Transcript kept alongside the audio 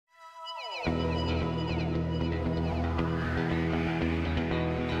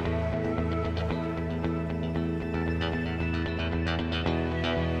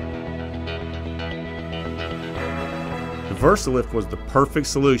VersaLift was the perfect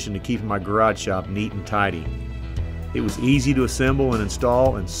solution to keeping my garage shop neat and tidy. It was easy to assemble and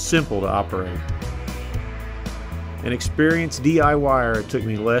install and simple to operate. An experienced DIYer, it took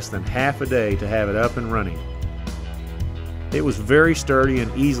me less than half a day to have it up and running. It was very sturdy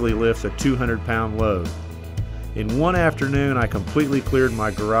and easily lifts a 200-pound load. In one afternoon, I completely cleared my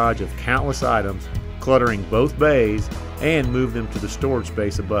garage of countless items, cluttering both bays, and moved them to the storage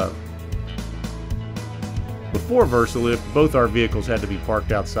space above. Before VersaLift, both our vehicles had to be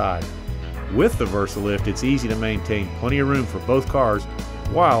parked outside. With the VersaLift, it's easy to maintain plenty of room for both cars,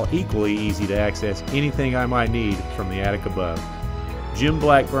 while equally easy to access anything I might need from the attic above. Jim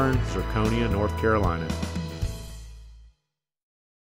Blackburn, Zirconia, North Carolina.